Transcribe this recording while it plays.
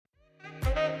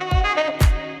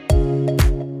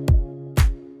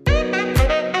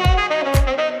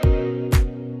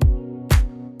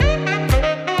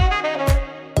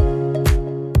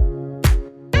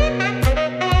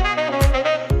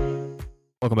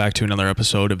back to another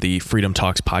episode of the Freedom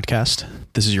Talks podcast.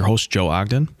 This is your host, Joe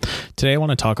Ogden. Today I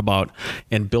want to talk about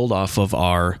and build off of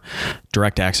our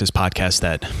Direct Access podcast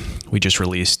that we just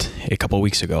released a couple of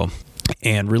weeks ago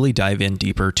and really dive in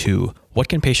deeper to what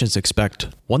can patients expect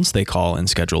once they call and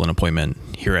schedule an appointment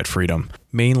here at Freedom.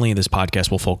 Mainly, this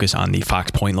podcast will focus on the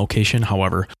Fox Point location.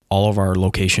 However, all of our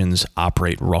locations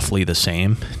operate roughly the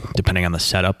same, depending on the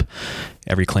setup.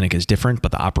 Every clinic is different,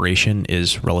 but the operation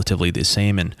is relatively the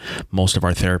same. And most of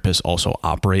our therapists also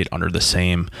operate under the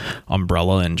same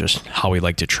umbrella and just how we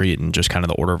like to treat and just kind of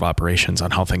the order of operations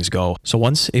on how things go. So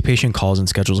once a patient calls and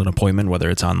schedules an appointment, whether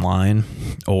it's online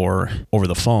or over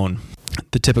the phone,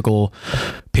 the typical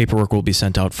paperwork will be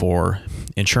sent out for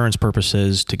insurance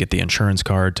purposes, to get the insurance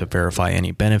card, to verify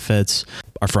any benefits.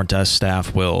 Our front desk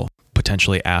staff will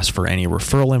potentially ask for any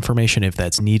referral information if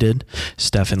that's needed.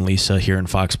 Steph and Lisa here in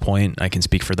Fox Point, I can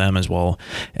speak for them, as well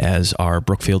as our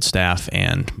Brookfield staff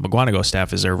and McGuanago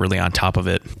staff, is they're really on top of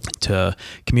it to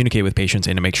communicate with patients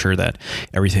and to make sure that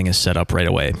everything is set up right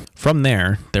away. From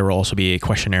there will also be a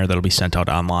questionnaire that'll be sent out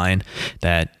online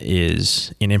that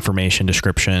is an information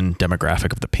description,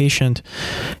 demographic of the patient,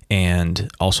 and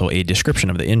also a description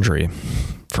of the injury.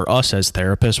 For us as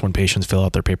therapists, when patients fill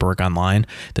out their paperwork online,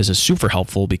 this is super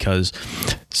helpful because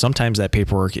sometimes that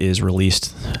paperwork is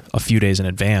released a few days in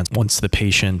advance once the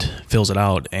patient fills it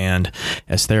out. And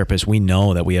as therapists, we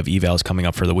know that we have evals coming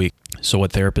up for the week. So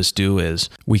what therapists do is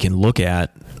we can look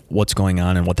at what's going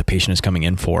on and what the patient is coming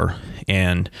in for.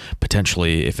 And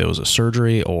potentially, if it was a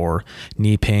surgery or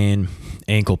knee pain,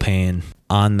 ankle pain,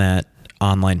 on that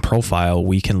online profile,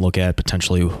 we can look at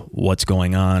potentially what's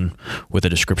going on with a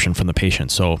description from the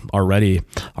patient. So already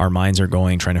our minds are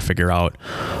going, trying to figure out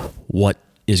what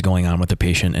is going on with the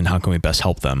patient and how can we best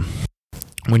help them.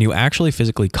 When you actually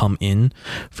physically come in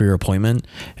for your appointment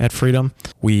at Freedom,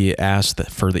 we ask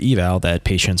that for the eval that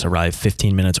patients arrive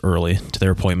 15 minutes early to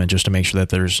their appointment, just to make sure that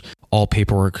there's all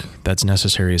paperwork that's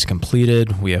necessary is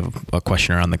completed. We have a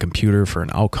questionnaire on the computer for an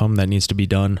outcome that needs to be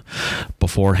done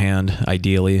beforehand,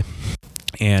 ideally.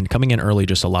 And coming in early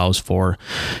just allows for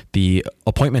the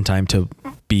appointment time to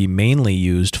be mainly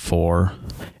used for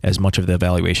as much of the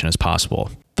evaluation as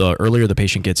possible. The earlier the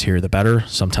patient gets here, the better.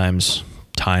 Sometimes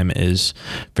time is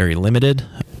very limited,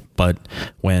 but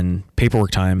when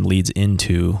paperwork time leads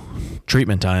into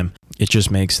treatment time, it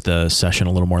just makes the session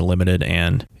a little more limited,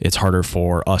 and it's harder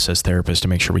for us as therapists to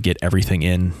make sure we get everything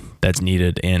in that's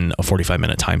needed in a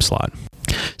 45-minute time slot.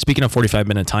 Speaking of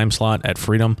 45-minute time slot at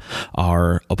Freedom,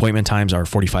 our appointment times are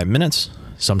 45 minutes.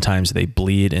 Sometimes they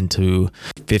bleed into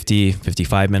 50,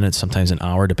 55 minutes, sometimes an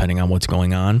hour, depending on what's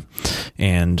going on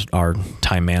and our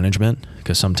time management,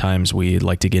 because sometimes we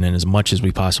like to get in as much as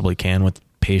we possibly can with the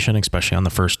patient, especially on the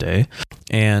first day.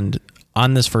 And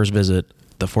on this first visit,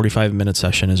 the 45-minute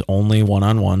session is only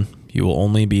one-on-one. You will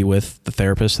only be with the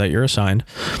therapist that you're assigned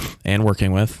and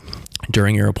working with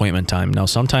during your appointment time. Now,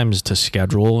 sometimes to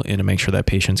schedule and to make sure that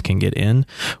patients can get in,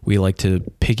 we like to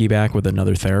piggyback with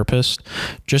another therapist,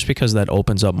 just because that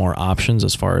opens up more options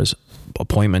as far as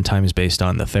appointment times based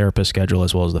on the therapist schedule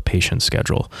as well as the patient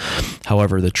schedule.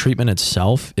 However, the treatment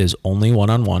itself is only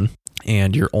one-on-one,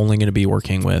 and you're only going to be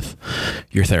working with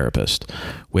your therapist,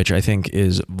 which I think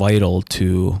is vital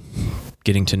to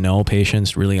getting to know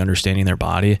patients, really understanding their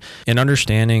body and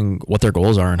understanding what their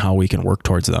goals are and how we can work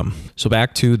towards them. So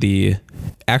back to the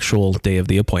actual day of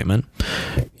the appointment.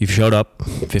 You've showed up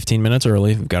 15 minutes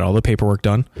early. We've got all the paperwork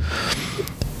done.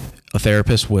 A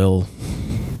therapist will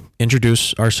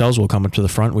introduce ourselves. We'll come up to the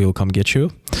front. We will come get you.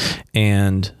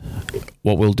 And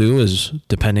what we'll do is,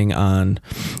 depending on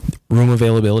room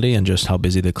availability and just how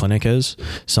busy the clinic is,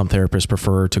 some therapists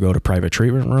prefer to go to private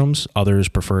treatment rooms. Others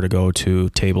prefer to go to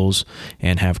tables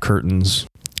and have curtains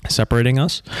separating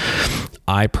us.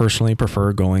 I personally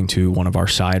prefer going to one of our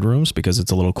side rooms because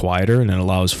it's a little quieter and it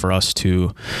allows for us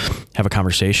to have a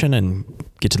conversation and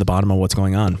get to the bottom of what's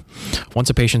going on. Once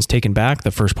a patient's taken back,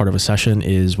 the first part of a session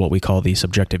is what we call the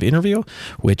subjective interview,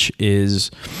 which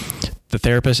is the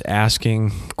therapist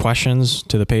asking questions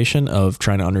to the patient of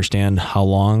trying to understand how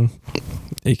long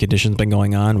a condition's been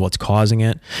going on, what's causing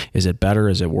it, is it better,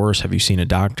 is it worse, have you seen a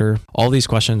doctor? All these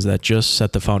questions that just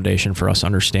set the foundation for us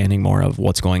understanding more of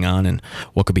what's going on and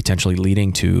what could potentially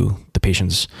leading to the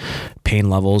patient's pain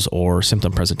levels or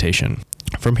symptom presentation.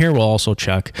 From here, we'll also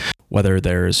check whether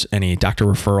there's any doctor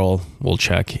referral. We'll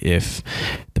check if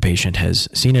the patient has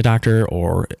seen a doctor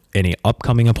or any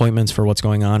upcoming appointments for what's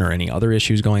going on or any other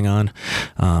issues going on,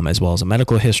 as well as a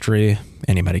medical history,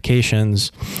 any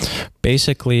medications,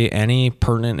 basically any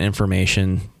pertinent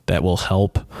information that will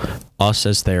help us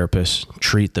as therapists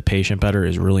treat the patient better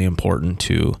is really important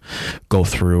to go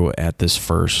through at this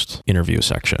first interview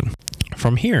section.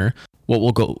 From here, what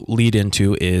we'll go lead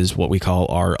into is what we call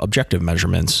our objective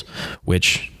measurements,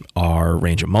 which are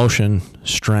range of motion,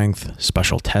 strength,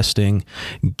 special testing,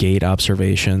 gait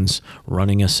observations,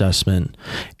 running assessment,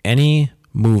 any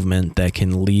movement that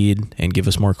can lead and give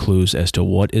us more clues as to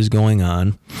what is going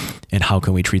on and how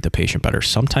can we treat the patient better.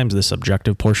 Sometimes this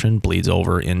objective portion bleeds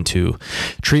over into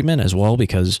treatment as well,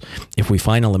 because if we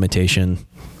find a limitation,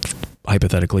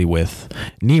 hypothetically with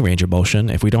knee range of motion,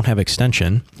 if we don't have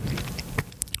extension,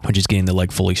 which is getting the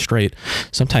leg fully straight,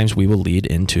 sometimes we will lead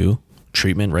into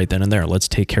treatment right then and there. Let's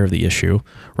take care of the issue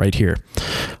right here.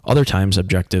 Other times,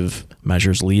 objective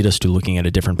measures lead us to looking at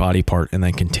a different body part and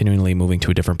then continually moving to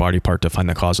a different body part to find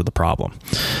the cause of the problem.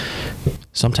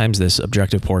 Sometimes this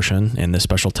objective portion and this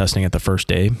special testing at the first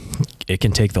day, it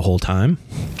can take the whole time.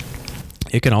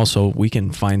 It can also, we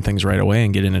can find things right away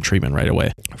and get into treatment right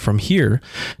away. From here,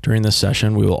 during this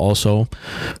session, we will also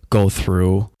go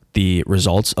through the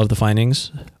results of the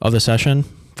findings of the session.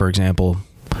 For example,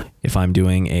 if I'm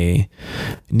doing a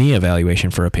knee evaluation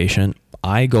for a patient,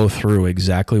 I go through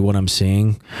exactly what I'm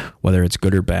seeing, whether it's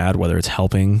good or bad, whether it's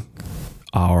helping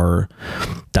our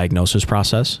diagnosis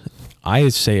process. I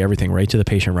say everything right to the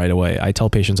patient right away. I tell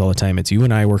patients all the time, it's you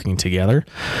and I working together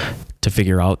to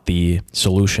figure out the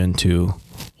solution to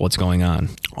what's going on.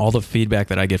 All the feedback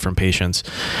that I get from patients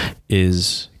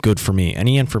is good for me.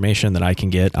 Any information that I can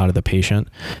get out of the patient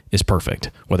is perfect.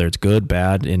 Whether it's good,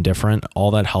 bad, indifferent,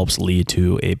 all that helps lead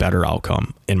to a better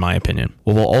outcome, in my opinion.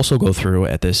 What we'll also go through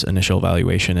at this initial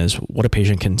evaluation is what a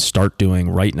patient can start doing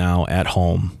right now at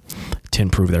home to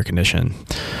improve their condition.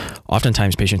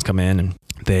 Oftentimes patients come in and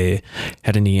they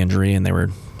had a knee injury and they were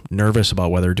nervous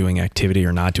about whether doing activity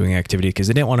or not doing activity because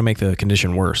they didn't want to make the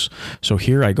condition worse. So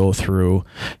here I go through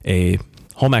a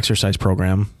home exercise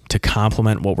program to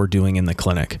complement what we're doing in the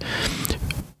clinic.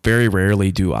 Very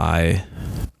rarely do I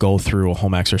go through a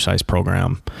home exercise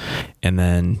program and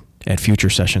then at future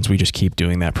sessions, we just keep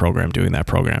doing that program.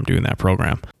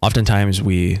 Oftentimes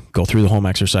we go through the home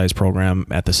exercise program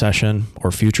at the session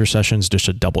or future sessions just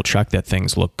to double check that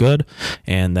things look good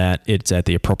and that it's at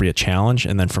the appropriate challenge.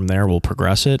 And then from there, we'll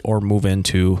progress it or move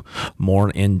into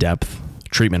more in-depth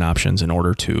treatment options in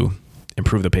order to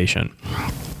improve the patient.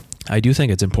 I do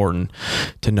think it's important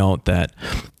to note that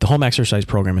the home exercise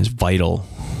program is vital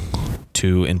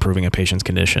to improving a patient's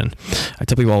condition. I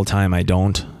tell people all the time, I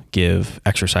don't give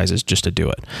exercises just to do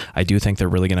it. I do think they're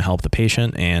really going to help the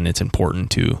patient, and it's important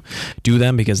to do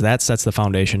them because that sets the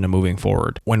foundation to moving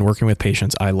forward. When working with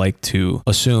patients, I like to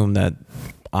assume that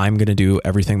I'm going to do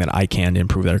everything that I can to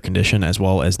improve their condition, as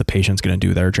well as the patient's going to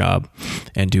do their job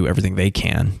and do everything they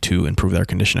can to improve their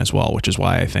condition as well, which is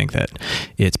why I think that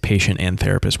it's patient and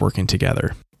therapist working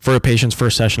together. For a patient's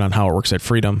first session on how it works at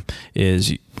Freedom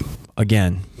is,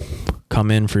 again, come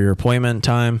in for your appointment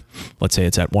time. Let's say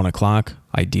it's at 1:00.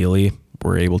 Ideally,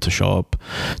 we're able to show up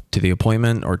to the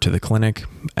appointment or to the clinic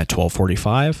at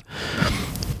 12:45,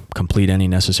 complete any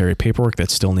necessary paperwork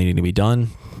that's still needing to be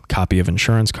done, copy of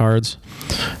insurance cards.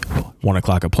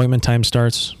 1:00 appointment time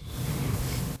starts.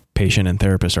 Patient and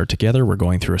therapist are together. We're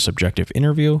going through a subjective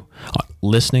interview,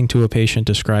 listening to a patient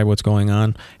describe what's going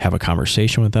on, have a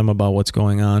conversation with them about what's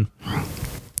going on.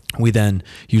 We then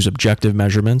use objective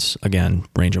measurements, again,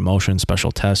 range of motion,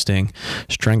 special testing,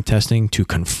 strength testing to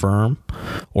confirm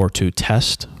or to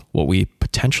test what we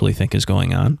potentially think is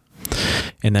going on.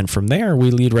 And then from there,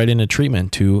 we lead right into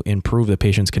treatment to improve the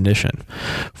patient's condition.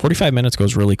 45 minutes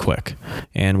goes really quick.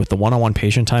 And with the one-on-one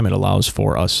patient time, it allows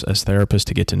for us as therapists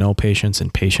to get to know patients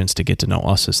and patients to get to know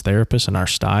us as therapists and our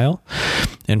style.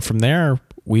 And from there,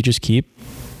 we just keep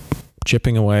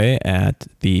chipping away at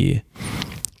the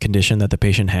condition that the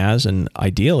patient has, and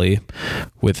ideally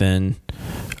within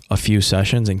a few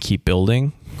sessions and keep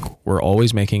building. We're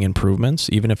always making improvements,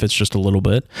 even if it's just a little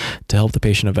bit, to help the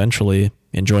patient eventually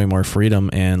enjoy more freedom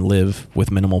and live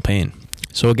with minimal pain.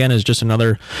 So again, it's just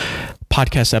another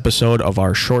podcast episode of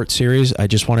our short series. I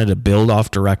just wanted to build off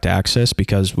direct access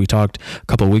because we talked a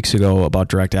couple of weeks ago about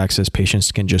direct access.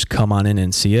 Patients can just come on in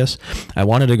and see us. I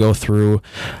wanted to go through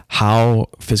how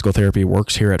physical therapy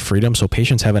works here at Freedom so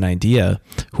patients have an idea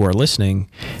who are listening.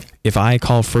 If I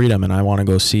call Freedom and I want to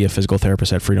go see a physical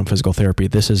therapist at Freedom Physical Therapy,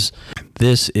 this is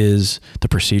the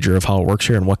procedure of how it works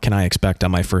here and what can I expect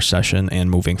on my first session and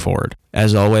moving forward.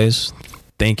 As always,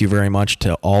 thank you very much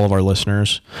to all of our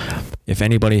listeners. If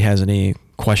anybody has any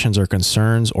questions or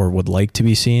concerns or would like to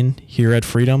be seen here at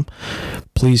Freedom,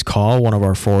 please call one of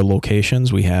our 4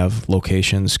 locations. We have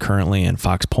locations currently in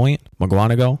Fox Point,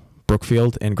 Mugwanago,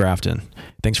 Brookfield, and Grafton.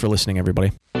 Thanks for listening,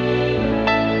 everybody.